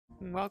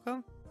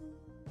welcome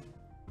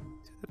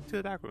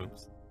to the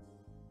Backrooms.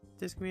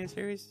 This community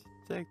series,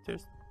 like,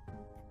 there's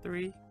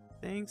 3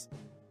 things.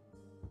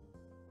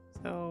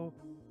 So,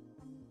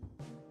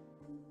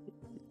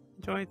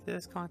 enjoy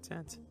this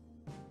content.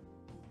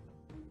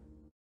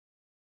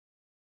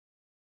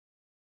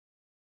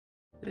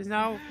 It's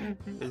now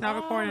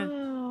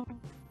recording.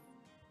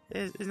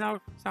 It's now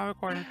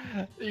recording.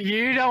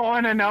 You don't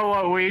want to know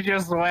what we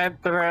just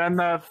went through, and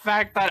the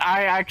fact that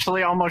I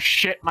actually almost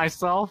shit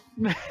myself.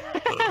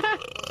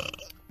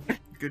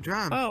 Good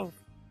job.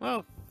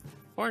 Whoa,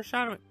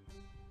 foreshadowing.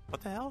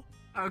 What the hell?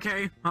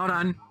 Okay, hold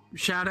on.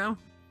 Shadow?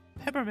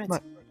 Peppermint.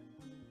 What?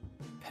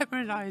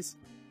 Peppermint eyes.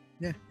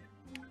 Yeah.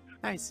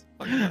 Nice.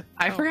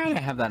 I forgot I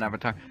have that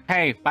avatar.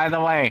 Hey, by the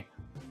way,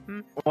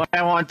 what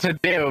I want to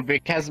do,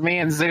 because me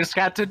and Zeus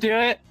got to do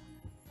it,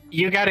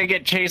 you gotta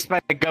get chased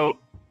by the goat.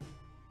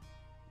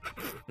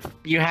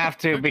 You have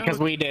to, because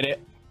we did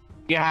it.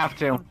 You have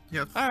to.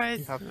 Yes.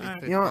 Alright.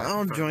 You know,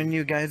 I'll join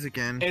you guys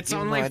again. It's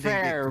only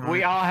fair.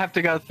 We all have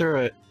to go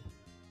through it.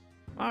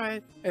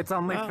 Alright. It's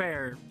only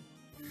fair.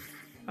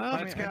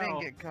 Let's go. I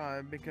didn't get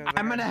caught because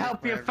I'm gonna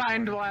help you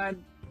find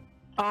one.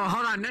 Oh,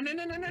 hold on. No.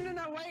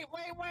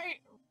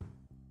 Wait.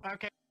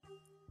 Okay.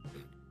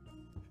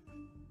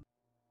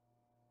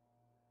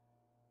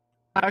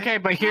 Okay,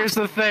 but here's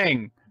the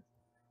thing.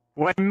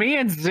 When me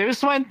and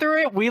Zeus went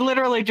through it, we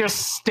literally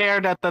just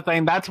stared at the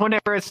thing. That's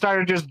whenever it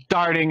started just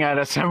darting at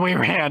us and we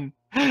ran.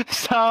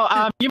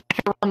 So, you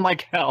better run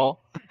like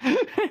hell.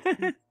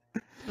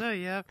 Oh,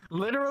 yeah.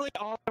 Literally,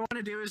 all I want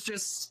to do is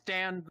just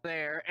stand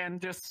there and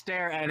just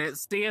stare at it.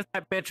 See if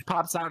that bitch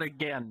pops out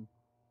again.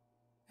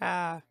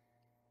 I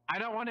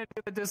don't want to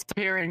do the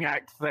disappearing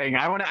act thing.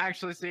 I want to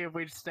actually see if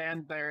we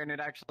stand there and it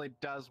actually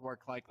does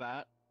work like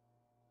that.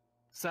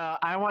 So,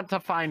 I want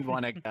to find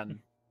one again.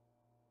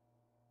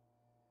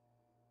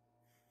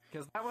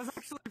 Because that was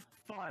actually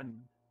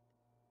fun.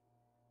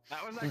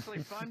 That was actually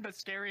fun, but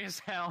scary as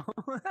hell.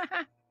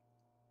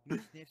 You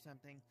sniff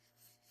something.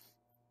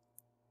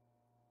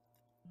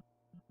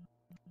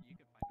 You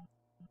can find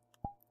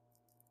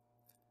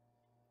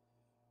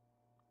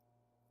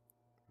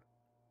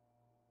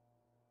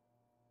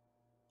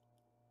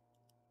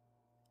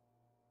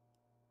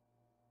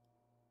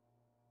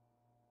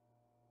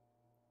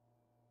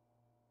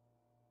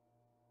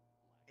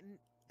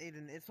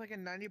Aiden, it's like a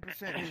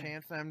 90%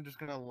 chance that I'm just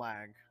gonna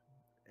lag.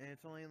 And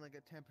it's only like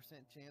a 10%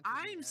 chance. of me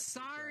I'm actually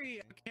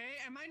sorry, crashing. okay?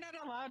 Am I not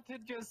allowed to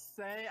just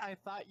say I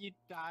thought you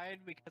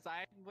died because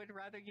I would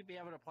rather you be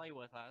able to play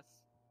with us?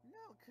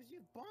 No, because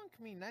you bonk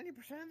me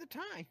 90% of the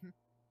time.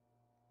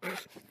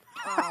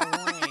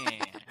 Oh,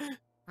 man.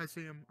 I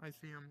see him. No,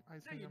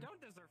 you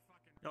don't deserve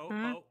fucking...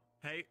 Oh,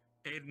 hey,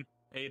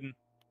 Aiden.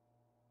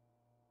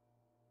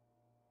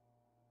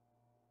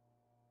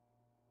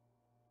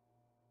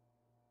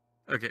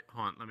 Okay,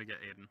 hold on, let me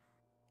get Aiden.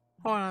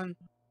 Hold on.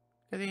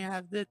 I think I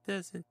have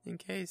this in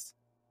case.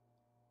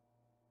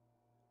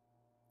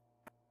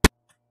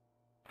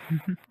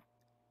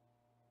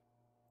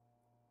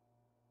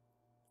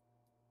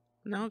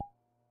 No.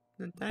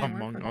 That didn't work.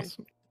 Among Us.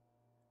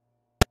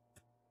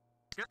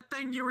 Good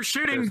thing you were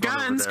shooting There's one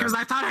over guns, there. because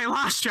I thought I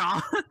lost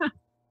y'all.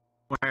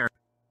 Where?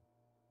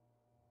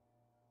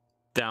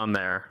 Down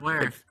there.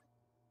 Where? If-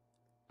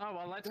 Oh,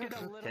 well, let's get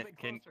a little bit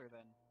Can- closer,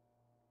 then.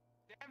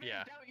 Devin,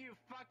 Yeah. don't you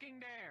fucking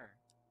dare!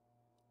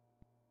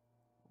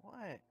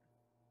 What?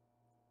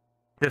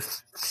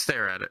 Just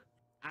stare at it.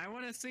 I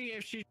want to see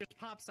if she just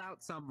pops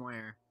out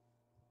somewhere.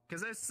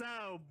 Because if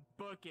so,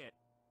 book it.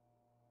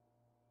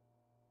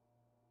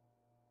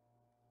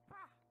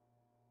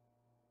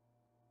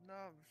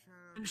 No,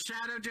 And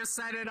Shadow just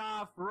set it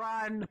off.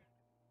 Run!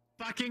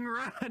 Fucking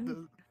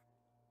run!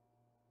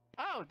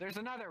 Oh, there's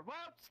another. Well,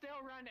 still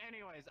run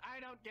anyways.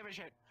 I don't give a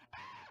shit.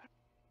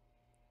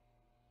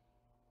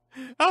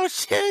 Oh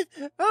shit!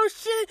 Oh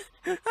shit!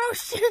 Oh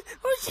shit!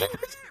 Oh shit!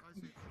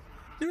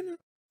 No.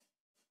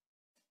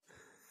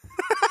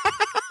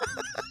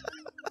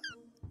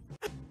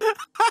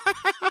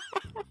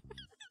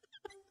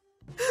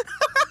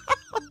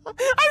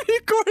 I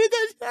recorded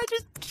that. I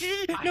just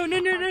no.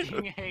 I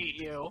fucking hate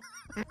you.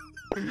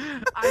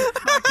 I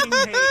fucking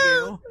hate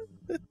you.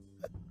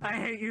 I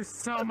hate you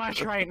so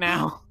much right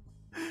now.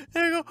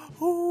 There you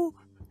go. Ooh.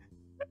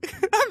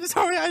 I'm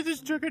sorry, I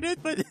just triggered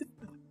it, but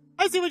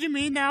I see what you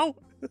mean now.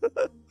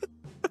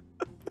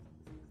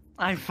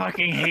 I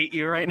fucking hate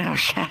you right now,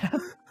 Shadow.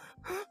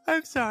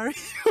 I'm sorry.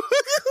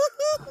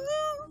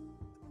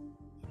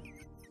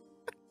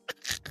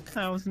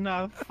 That was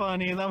not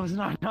funny. That was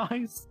not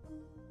nice.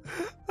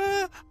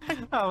 That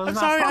was I'm not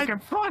sorry, fucking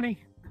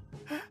funny.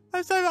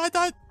 I'm sorry. I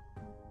thought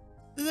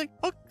it's like,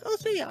 oh,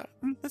 let's see.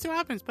 Let's see what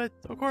happens. But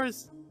of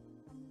course,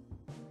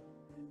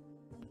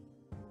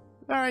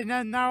 all right.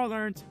 Now I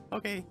learned.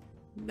 Okay,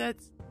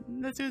 let's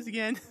do this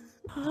again.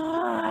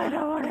 I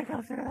don't want to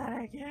go through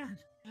that again.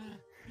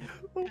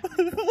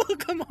 Oh,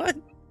 come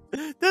on.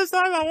 This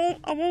time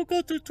I won't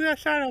go to that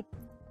shadow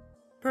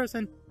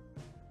person.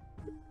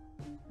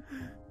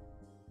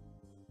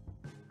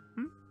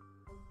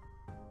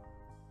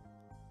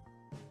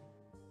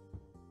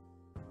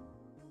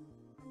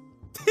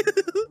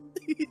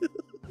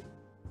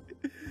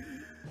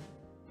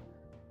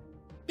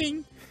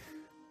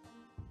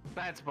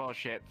 That's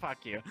bullshit.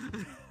 Fuck you.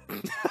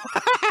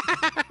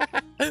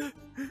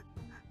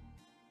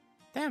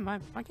 Damn, my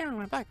camera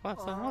went back. Wow,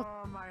 so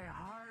Oh, my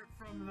heart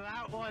from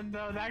that one,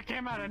 though. That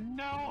came out of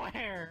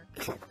nowhere.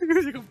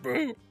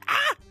 Bro.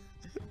 Ah!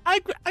 I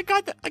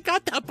got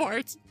that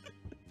part.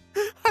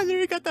 I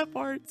literally got that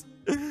part.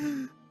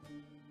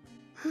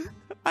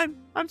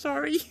 I'm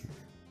sorry.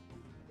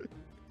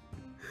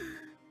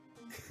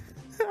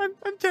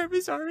 I'm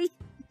terribly sorry.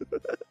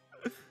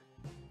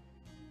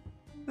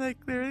 Like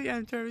literally,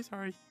 I'm terribly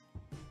sorry.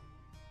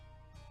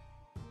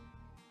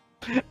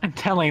 I'm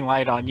telling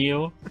light on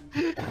you.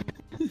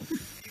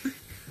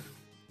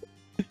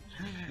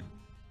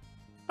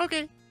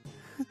 Okay.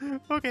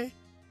 Okay.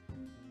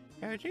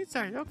 Everything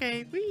started.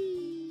 Okay.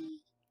 Wee.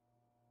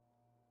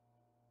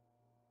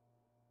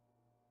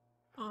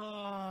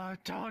 Oh,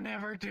 don't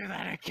ever do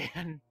that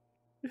again.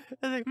 I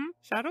was like,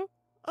 shadow?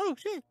 Oh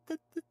shit,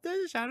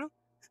 there's a shadow.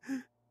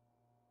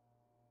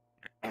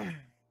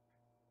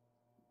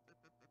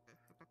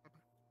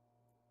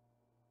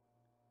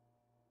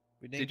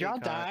 Did y'all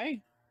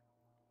die?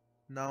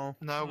 No.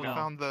 No, we No.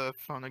 found the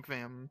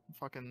phonogram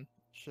fucking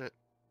shit.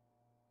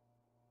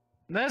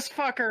 This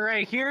fucker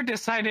right here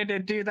decided to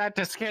do that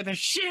to scare the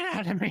shit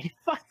out of me.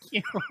 Fuck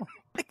you.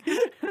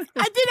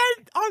 I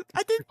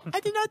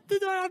did not do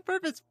that on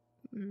purpose.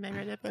 Maybe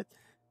I did, but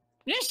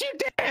Yes, you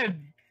did.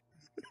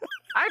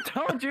 I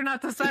told you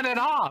not to set it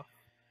off.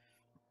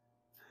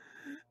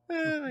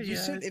 oh, You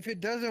yes. said if it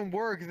doesn't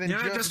work, then You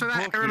know, just just for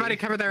that, book everybody it.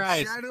 cover their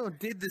eyes. Shadow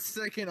did the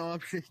second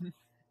option.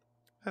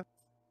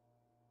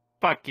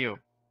 Fuck you.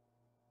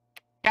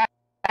 God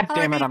damn it,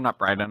 Alright. I'm not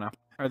bright enough.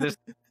 Or this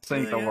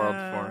ain't the world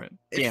for it.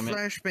 It's Damn it.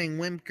 Flashbang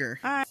Wimker.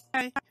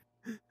 Hi.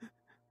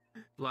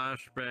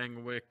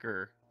 Flashbang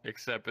Wicker.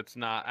 Except it's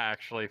not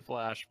actually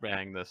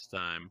Flashbang this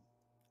time.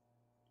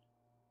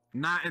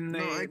 Not in the.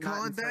 No, I not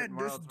call in it that certain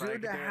just worlds due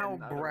like to it did how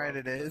in other bright worlds.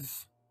 it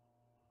is.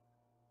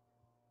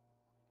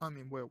 I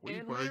mean, where we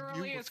It were,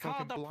 literally you were is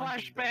called the fucking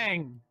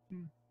blinding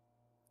them.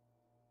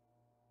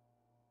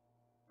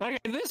 flashbang. Okay,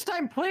 this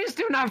time, please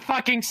do not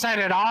fucking set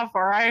it off,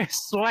 or I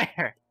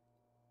swear.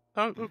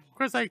 Oh, of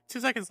course, like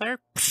 2 seconds later,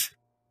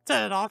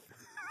 set it off.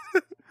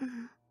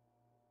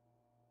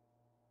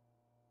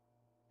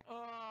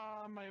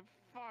 Oh, my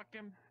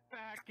fucking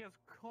back is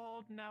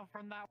cold now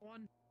from that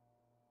one.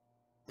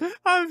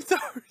 I'm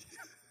sorry.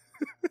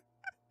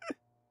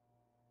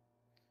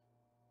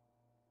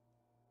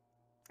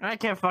 I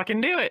can't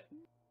fucking do it.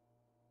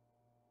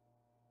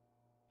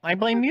 I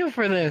blame you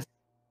for this.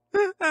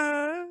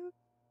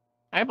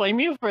 I blame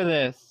you for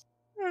this.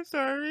 I'm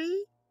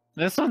sorry.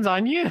 This one's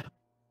on you.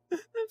 I'm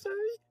sorry.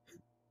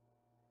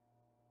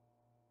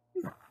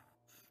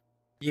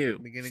 You.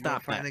 We're gonna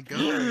Stop go find that. a goat.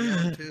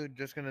 Yeah, too.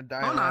 Just gonna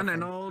die. Hold on, an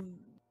laughing. old.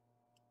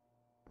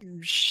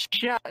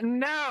 Shut.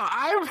 No,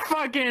 I'm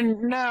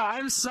fucking. No,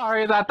 I'm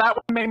sorry that one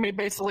made me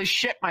basically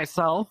shit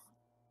myself.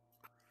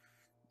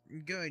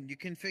 Good. You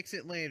can fix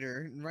it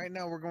later. Right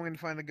now, we're going to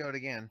find a goat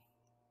again.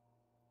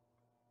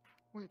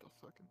 Wait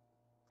a second.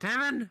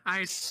 Devin,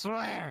 I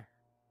swear.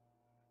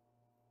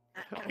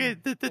 Okay,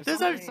 If this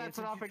somebody is. sets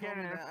it off again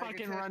and it I could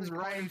fucking runs technically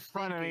right call in you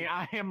front of me,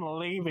 stinky. I am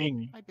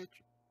leaving. Hi, bitch.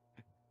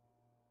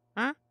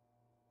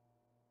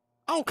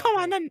 Oh, come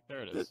on, then.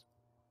 There it is.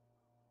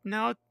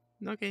 No.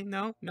 Okay,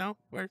 no.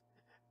 Where?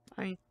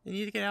 I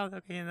need to get out.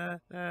 Okay,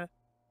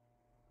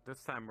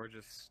 This time we're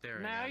just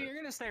staring No, at you're it.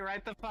 gonna stay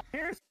right the fuck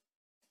here.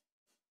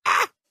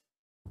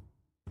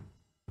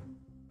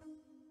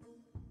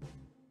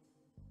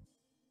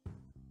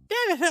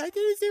 Damn it! I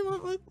didn't see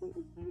what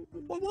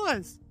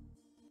was.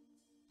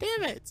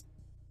 Damn it!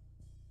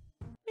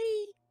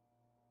 Me.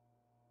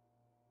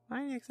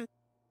 My exit.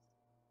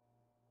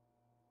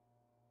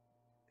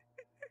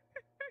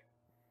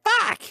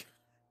 Fuck!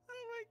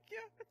 Oh my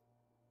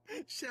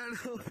god.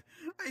 Shadow,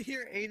 I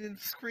hear Aiden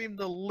scream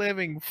the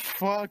living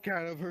fuck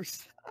out of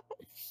herself.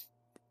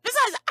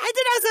 Besides, I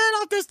did not set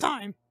it off this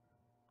time.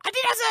 I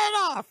did not set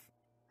it off.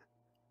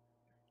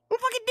 Who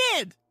fucking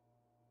did?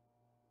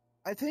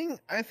 I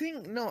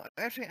think, no,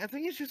 actually, I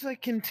think it's just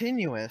like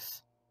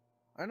continuous.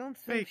 I don't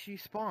think Wait. she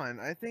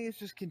spawned. I think it's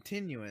just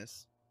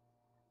continuous.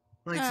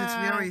 Like, since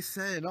we already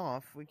set it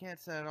off, we can't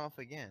set it off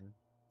again.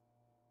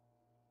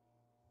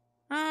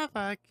 Ah,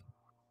 fuck.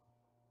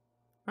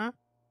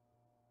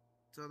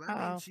 So that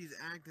Uh-oh. means she's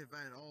active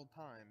at all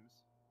times.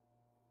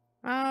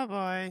 Oh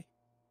boy.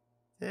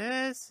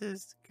 This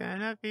is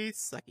gonna be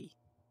sucky.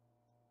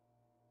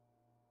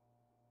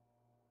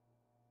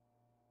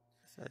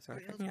 But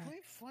it was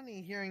quite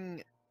funny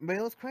hearing. But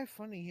it was quite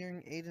funny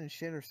hearing Aiden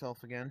shit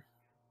herself again.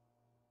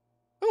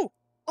 Oh!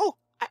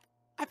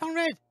 I found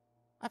red!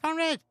 I found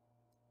red!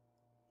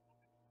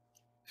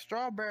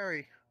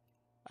 Strawberry.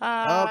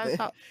 I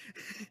saw-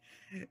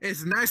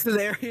 It's nice to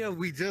the area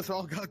we just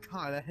all got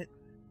caught at.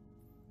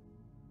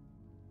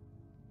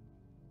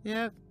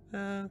 Yep,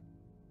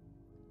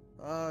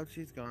 Oh,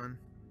 she's gone.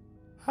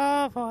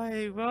 oh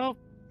boy, well,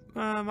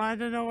 I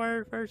don't know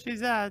where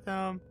she's at,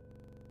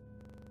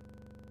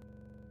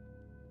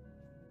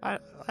 I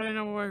don't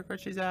know where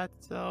she's at,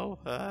 so,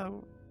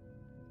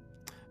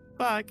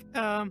 fuck,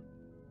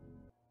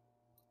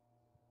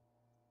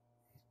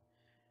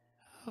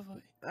 Oh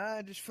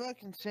boy. Just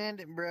fucking send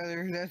it,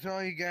 brother. That's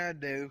all you gotta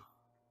do.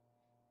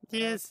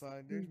 Yes. Oh,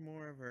 fuck, there's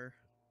more of her.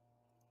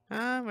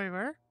 Wait,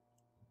 where?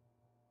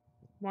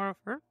 More of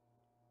her?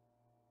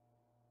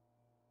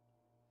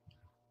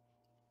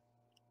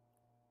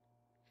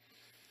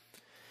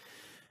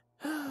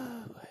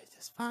 Oh boy,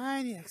 just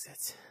find the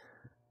exit.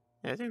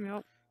 Yeah, take me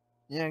out.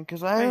 Yeah,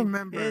 because I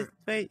remember.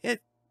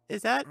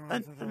 Is that Oh, I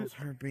thought that was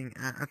her being.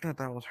 I thought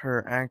that was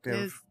her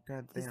active.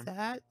 God is damn.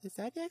 that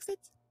the exit?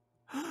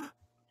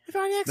 We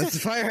found the exit. That's the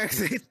fire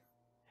exit.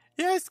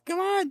 Yes, come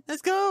on,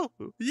 let's go.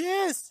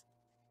 Yes.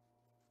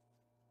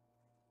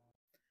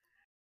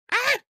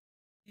 Ah!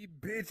 You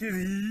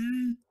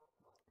bitches.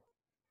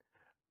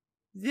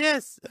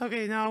 Yes.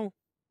 Okay, now.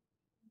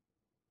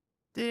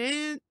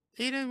 Did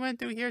Aiden went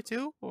through here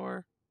too,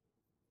 or?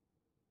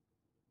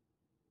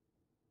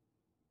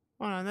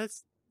 Hold on,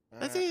 let's see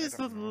I this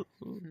don't little.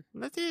 know.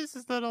 Let's see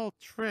this little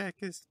trick.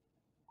 Is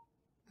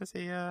let's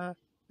see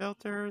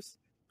filters.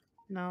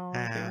 No,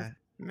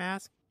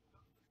 mask.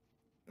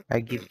 I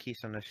give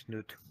kiss on the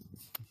snoot.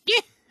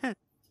 Yeah.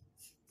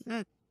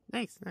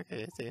 Thanks. Okay,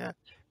 let's see.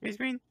 Green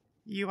screen.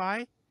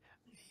 UI.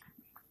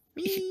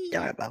 Me.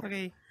 Yeah, about.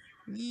 Okay.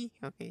 Me.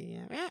 Okay.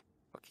 Yeah.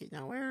 Okay.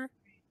 Now where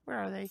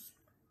are they?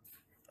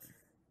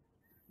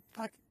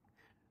 Fuck.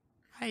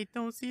 I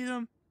don't see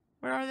them.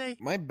 Where are they?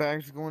 My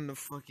bag's going to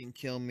fucking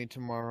kill me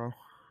tomorrow.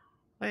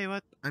 Wait,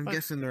 what? I'm What?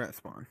 guessing they're at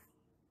spawn.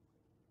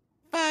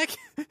 Fuck.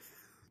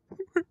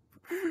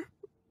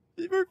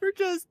 we're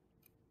just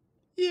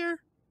here.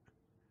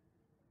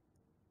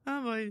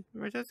 Oh boy,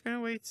 we're just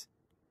gonna wait.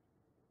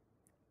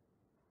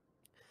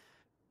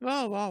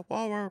 Well, while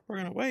we're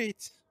gonna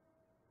wait.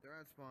 They're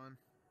at spawn.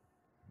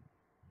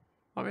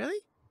 Oh really?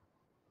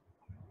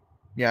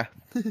 Yeah.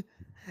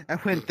 I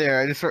went there.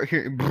 I just start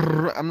hearing.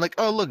 Brrr. I'm like,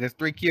 oh look, it's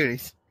 3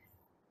 cuties.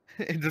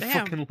 It just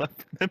Damn. fucking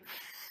left them.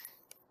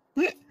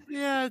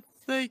 Yeah, it's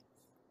like.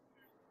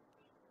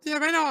 Yeah,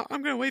 right now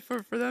I'm gonna wait for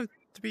them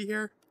to be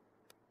here.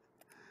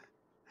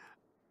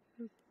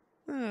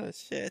 Oh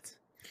shit.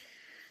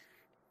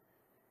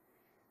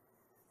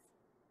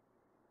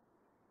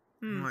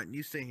 What?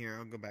 You stay here.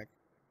 I'll go back.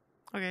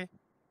 Okay.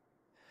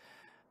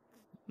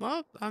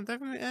 Well, I'm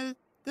definitely gonna edit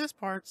this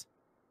part.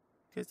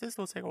 Because this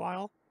will take a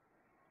while.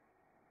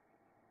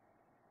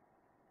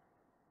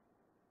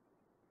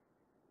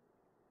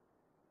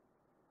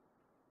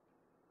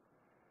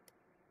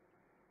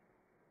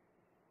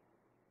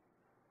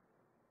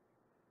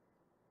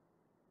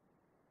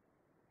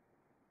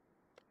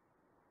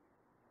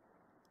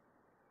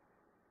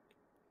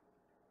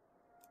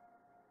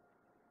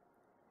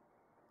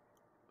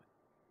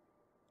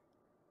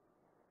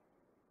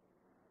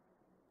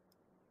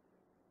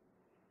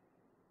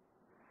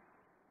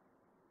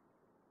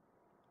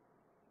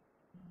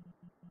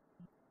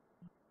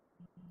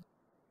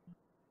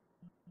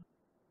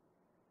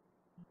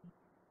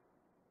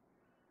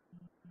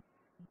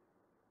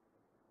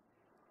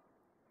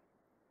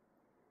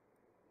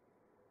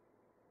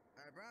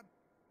 Alright, Rob.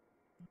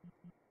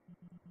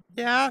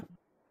 Yeah.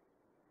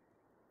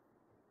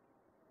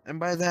 And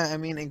by that, I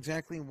mean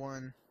exactly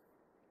 1.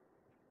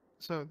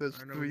 So there's I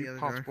don't know where the 3 others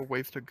possible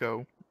ways to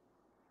go.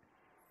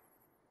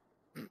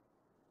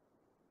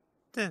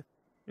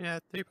 Yeah,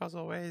 3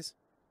 possible ways.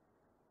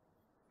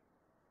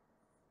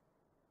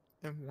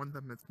 And one of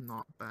them is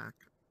not back.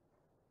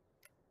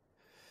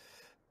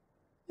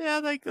 Yeah,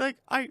 like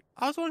I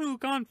was the one who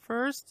gone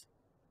first,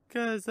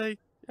 cause like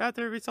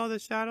after we saw the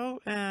shadow,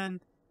 and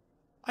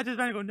I just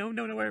ran to go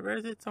no, where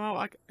is it? Somehow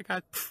I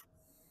got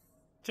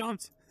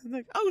jumped. I'm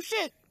like, oh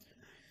shit!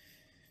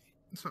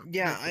 So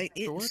Yeah, there's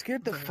a it door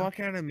scared the there. fuck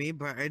out of me,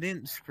 but I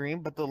didn't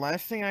scream. But the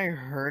last thing I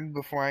heard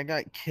before I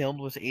got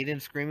killed was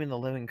Aiden screaming the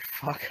living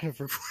fuck out of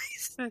her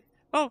voice.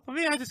 Oh, for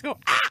me, I just go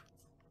ah!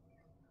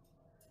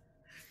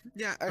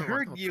 Yeah, I Oh, I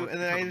heard thought you, and something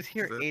then I happened just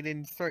hear to it.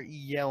 Aiden start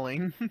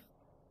yelling.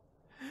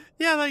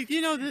 Yeah, like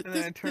you know, And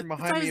then I turned this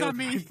behind time me, it's it not was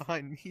me. right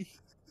behind me.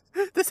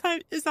 This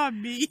time it's not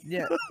me.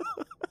 Yeah.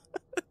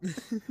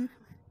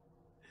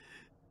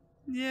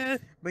 Yeah.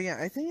 But yeah,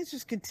 I think it's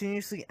just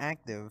continuously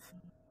active.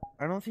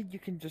 I don't think you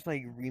can just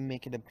like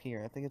remake it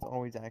appear. I think it's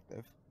always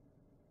active.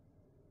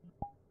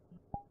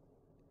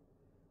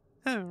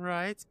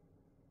 Right.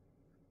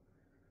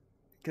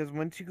 Because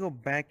once you go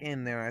back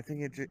in there, I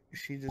think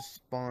she just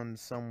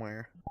spawns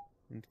somewhere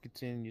and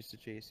continues to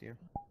chase you.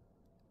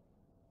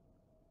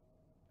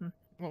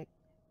 Well,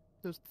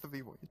 there's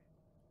 3 ways.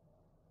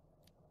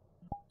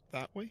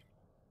 That way?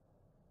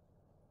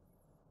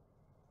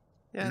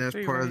 Yeah. And that's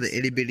 3 part of the ways.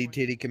 itty bitty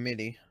titty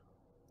committee.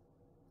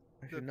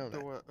 I The should know that.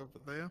 door over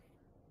there.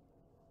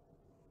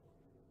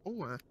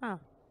 Or Oh.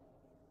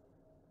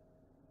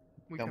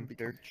 we can Dumpster.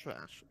 become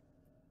trash.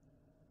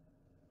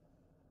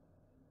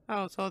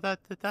 Oh, so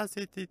that's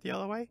it the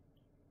other way?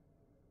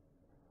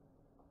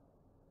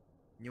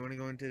 You want to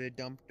go into the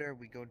dumpster?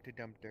 We go into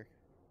dumpster.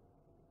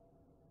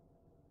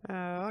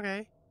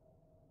 Okay.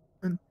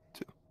 And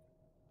 2.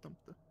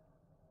 Dumpster.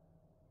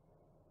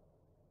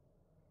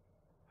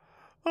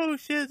 Oh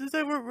shit! Is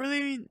that we're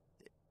leaving?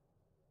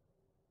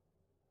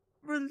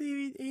 We're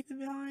leaving Aiden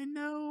behind.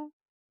 No.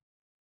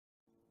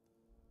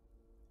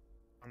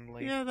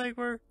 Yeah, like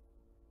we're. Have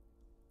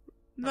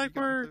Like you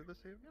gotten we're. through this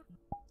area?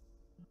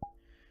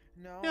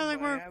 No, Yeah, like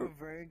but I we're- have a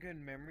very good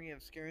memory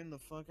of scaring the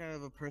fuck out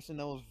of a person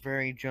that was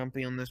very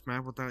jumpy on this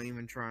map without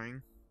even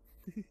trying.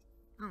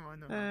 No, I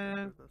know how to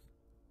get through this.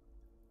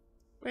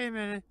 Wait a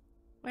minute.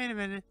 Wait a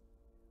minute.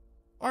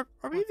 Are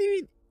we What?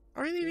 leaving?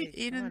 Are we leaving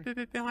Hey, come Aiden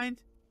on. behind?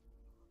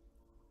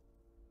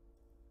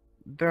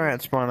 They're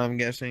at spawn, I'm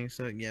guessing,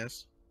 so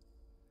yes.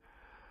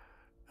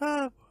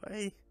 Oh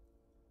boy.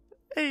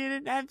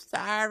 Aiden, I'm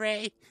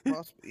sorry.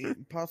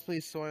 Possibly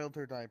soiled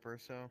her diaper,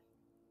 so.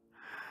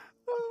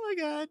 Oh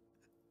my god.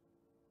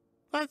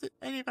 Plus,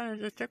 any kind of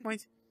those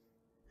checkpoints.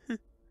 No,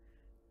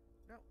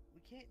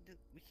 we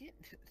can't,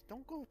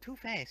 don't go too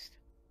fast.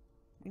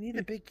 We need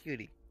a big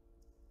cutie.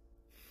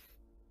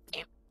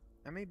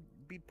 I may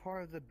be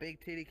part of the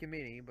big titty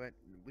committee, but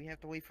we have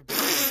to wait for big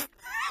titty.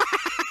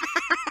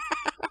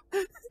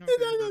 Okay,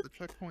 there's a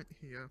checkpoint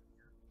here.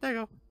 There you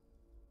go.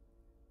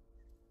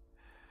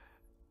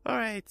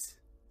 Alright.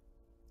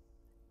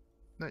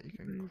 That you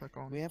can click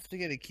on. We have to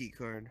get a key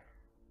card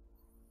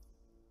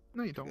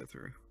No, you to go don't.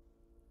 through.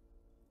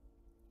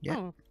 Yeah.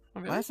 Oh,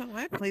 really? Last time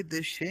I played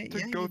this shit, To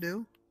yeah, go- you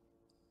do.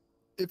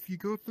 If you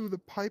go through the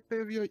pipe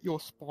area, you'll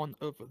spawn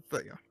over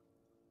there.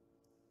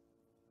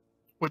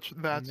 Which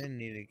that's and then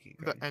need a key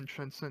the card.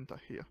 entrance into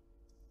here.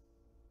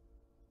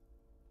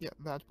 Yeah,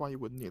 that's why you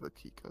would need a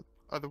key card.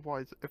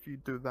 Otherwise, if you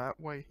do that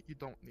way, you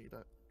don't need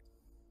it.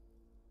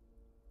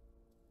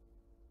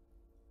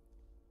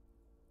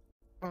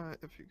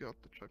 If you got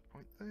the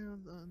checkpoint there,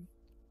 then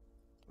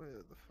where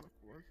the fuck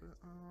was it?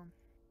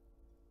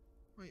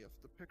 Oh yes,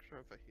 the picture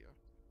over here.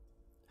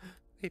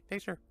 Wait,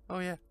 picture. Oh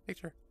yeah,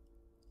 picture.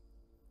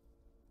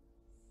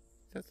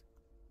 That's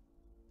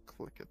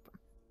Click it then.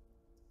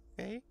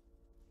 okay.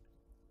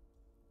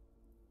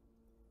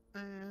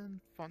 And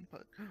fun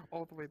part,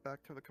 all the way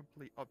back to the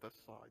complete other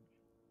side.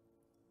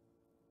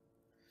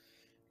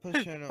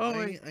 Plus, Shadow, Oh,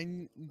 wait.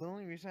 the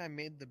only reason I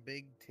made the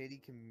big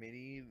titty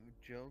committee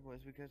joke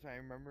was because I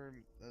remember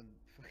a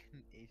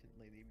fucking Asian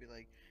lady be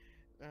like,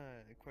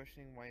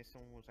 questioning why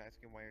someone was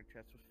asking why her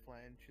chest was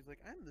flat, and she's like,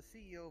 "I'm the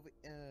CEO of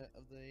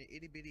the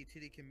itty bitty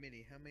titty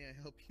committee. How may I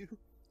help you?"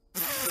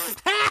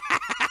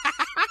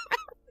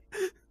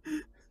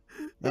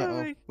 Oh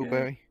my God.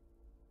 Blueberry.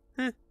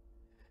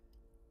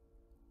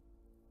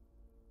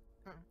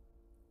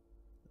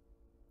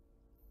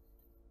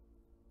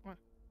 What?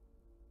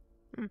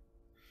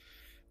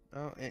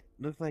 Oh, it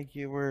looked like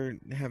you were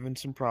having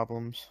some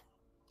problems.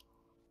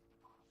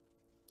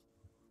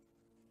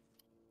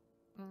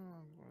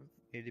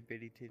 Itty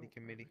bitty titty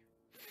committee.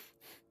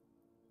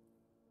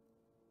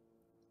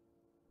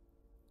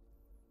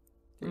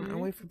 I'll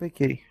wait for Big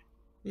Kitty.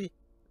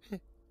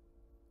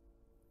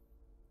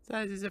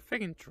 That is a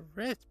freaking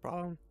drift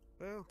problem.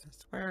 Oh. I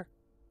swear.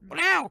 Oh,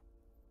 now!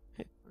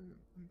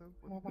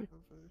 Over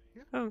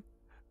here?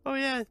 Oh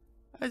yeah.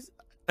 I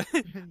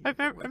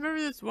remember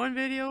this one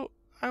video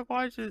I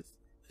watched it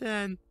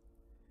and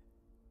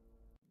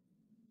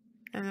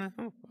Alright.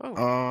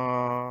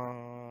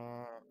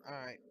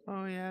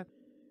 oh yeah.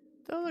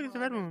 Oh look, it's a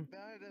red one.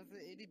 Ballad of the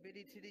itty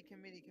bitty titty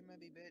committee. Come at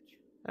me, bitch.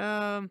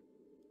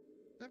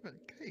 Devin,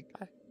 cake.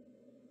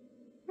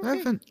 Okay.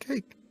 Devin,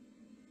 cake.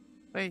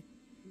 Wait,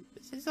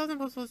 is this something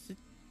supposed to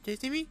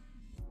chasing me?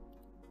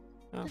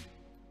 Oh.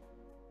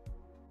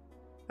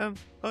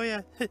 Oh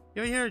yeah.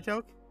 You hear a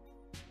joke?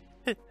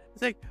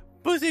 It's like,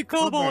 pussy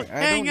cobalt,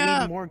 Blueberry, hang I don't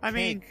up! need more I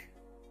mean, cake.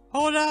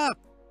 hold up!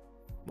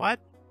 What?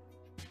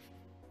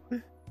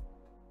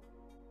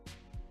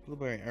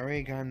 Blueberry, I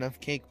already got enough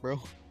cake,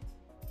 bro.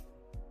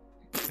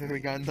 I already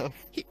got enough.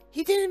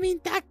 He didn't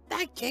mean that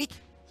cake.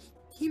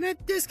 He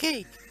meant this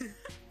cake.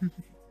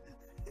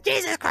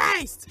 Jesus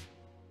Christ!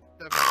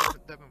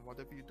 Devin,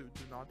 whatever you do,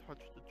 do not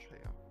touch the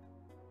chair.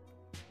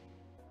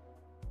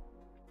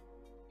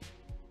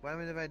 What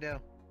if I do?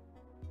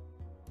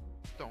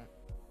 Don't.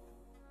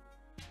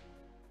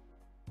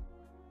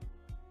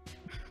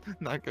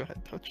 Now go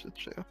ahead, touch the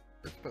chair.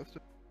 You're supposed to.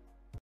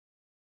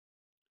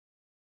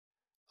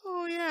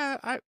 Oh yeah,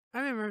 I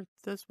remember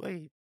this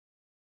way.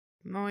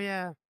 Oh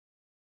yeah.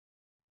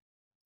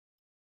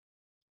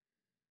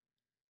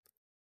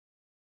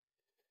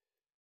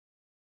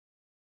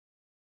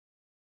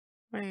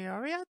 Wait,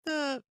 are we at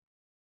the?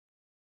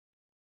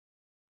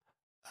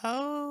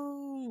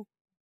 Oh,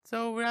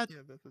 so we're at. Yeah,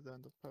 this is the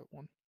end of part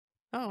 1.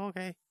 Oh,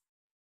 okay.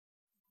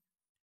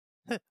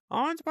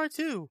 On to part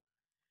 2.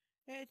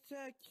 It's a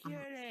I'm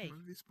cutie.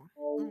 gonna respawn.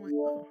 Oh wait,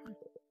 oh, hi.